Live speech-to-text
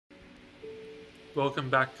Welcome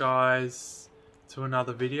back guys to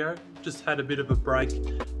another video. Just had a bit of a break,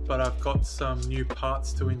 but I've got some new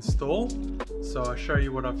parts to install, so I'll show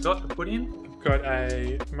you what I've got to put in. I've got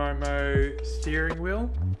a Momo steering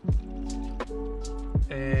wheel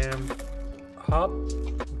and hub,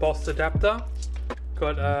 boss adapter,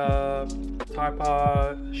 got a Type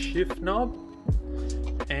R shift knob,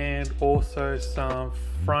 and also some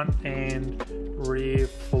front and rear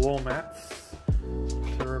floor mats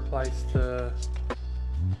to replace the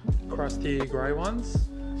crusty grey ones.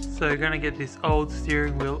 So you're going to get this old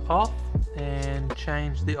steering wheel off and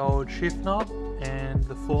change the old shift knob and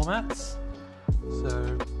the floor mats.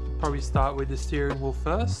 So probably start with the steering wheel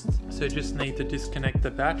first. So you just need to disconnect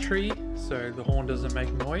the battery so the horn doesn't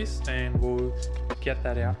make noise, and we'll get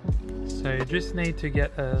that out. So you just need to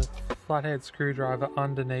get a flathead screwdriver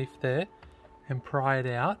underneath there and pry it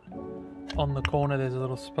out. On the corner there's a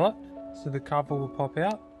little spot, so the cover will pop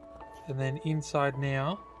out, and then inside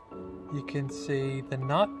now you can see the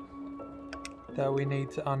nut that we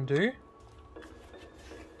need to undo.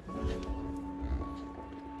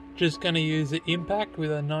 Just going to use the impact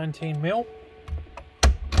with a 19mm.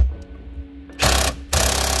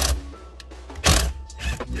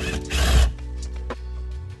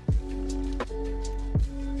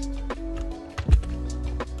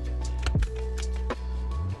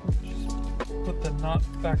 Put the nut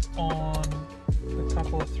back on a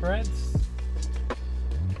couple of threads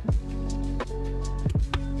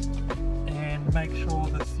and make sure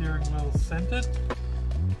the steering wheel is centered.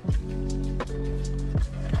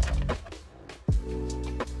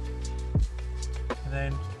 And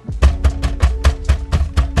then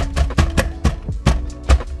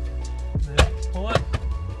pull it.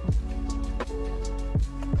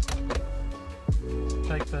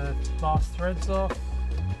 Take the last threads off.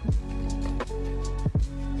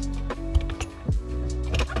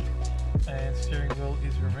 And steering wheel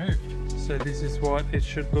is removed. So this is what it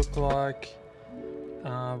should look like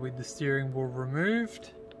with the steering wheel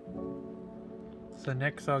removed. So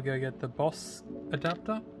next I'll go get the boss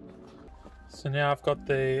adapter. So now I've got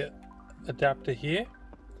the adapter here.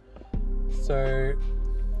 So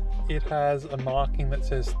it has a marking that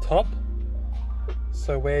says top.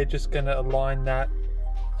 So we're just going to align that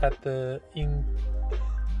at the in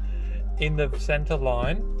the center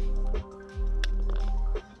line,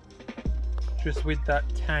 just with that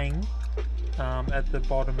tang at the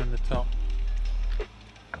bottom and the top.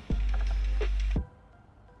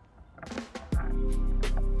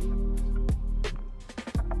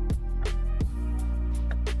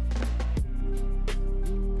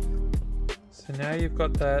 So now you've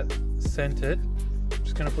got that centered, I'm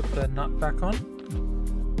just going to put the nut back on.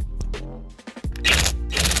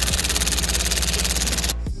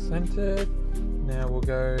 Centered. Now we'll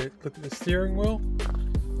go look at the steering wheel.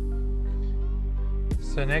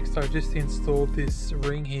 So next I've just installed this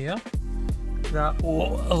ring here that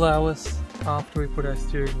will allow us, after we put our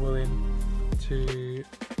steering wheel in, to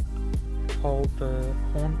hold the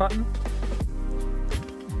horn button.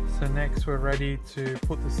 So next we're ready to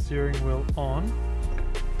put the steering wheel on.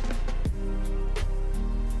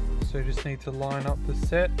 So you just need to line up the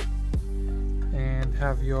set and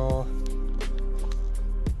have your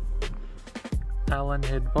Allen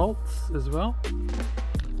head bolts as well.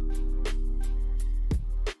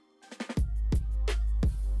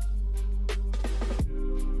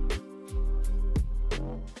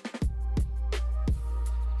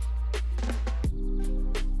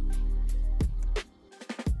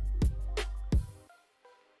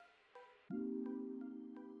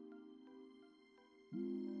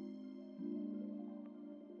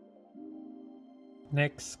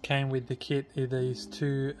 Next came with the kit are these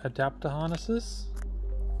two adapter harnesses.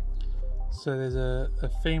 So there's a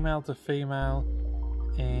female to female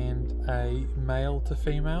and a male to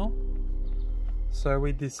female. So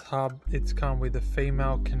with this hub it's come with a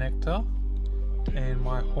female connector and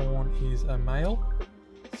my horn is a male.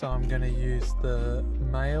 So I'm going to use the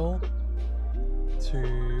male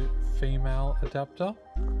to female adapter.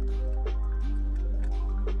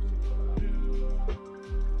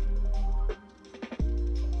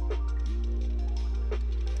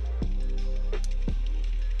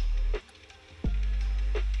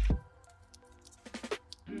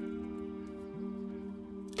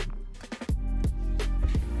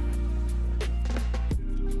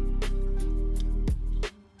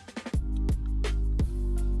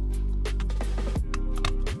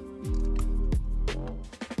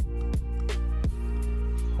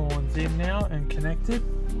 In now and connected.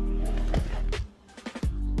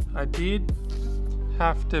 I did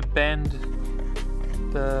have to bend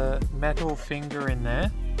the metal finger in there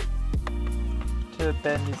to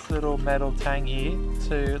bend this little metal tang here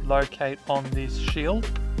to locate on this shield.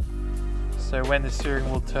 So when the steering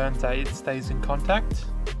wheel turns, it stays in contact.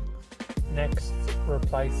 Next,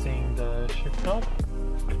 replacing the shift knob.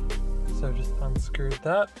 So just unscrewed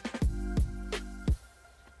that.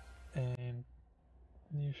 And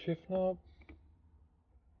new shift knob.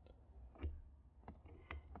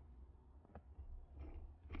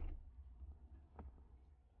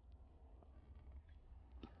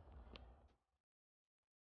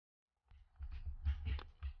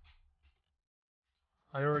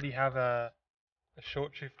 I already have a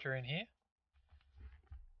short shifter in here.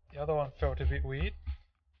 The other one felt a bit weird,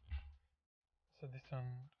 so this one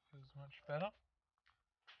feels much better.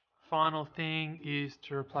 Final thing is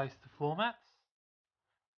to replace the floor mats.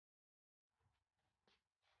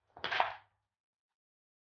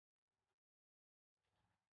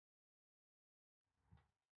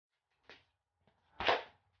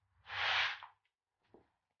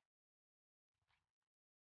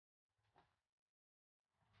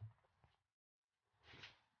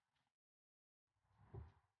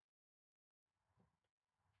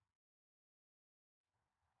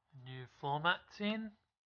 New floor mats in.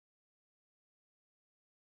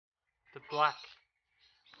 The black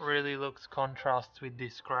really looks contrast with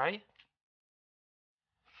this grey.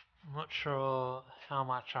 I'm not sure how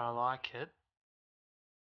much I like it.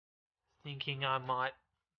 Thinking I might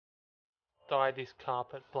dye this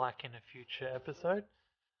carpet black in a future episode.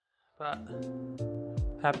 But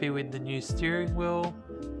happy with the new steering wheel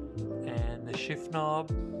and the shift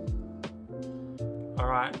knob.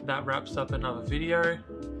 Alright, that wraps up another video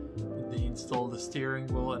with the install of the steering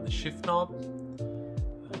wheel and the shift knob.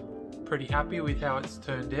 Pretty happy with how it's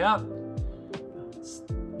turned out.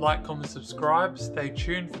 Like, comment, subscribe, stay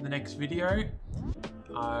tuned for the next video.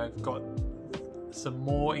 I've got some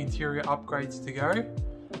more interior upgrades to go,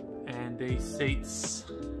 and these seats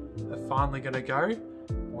are finally going to go.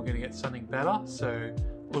 We're going to get something better, so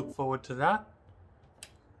look forward to that.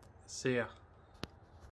 See ya.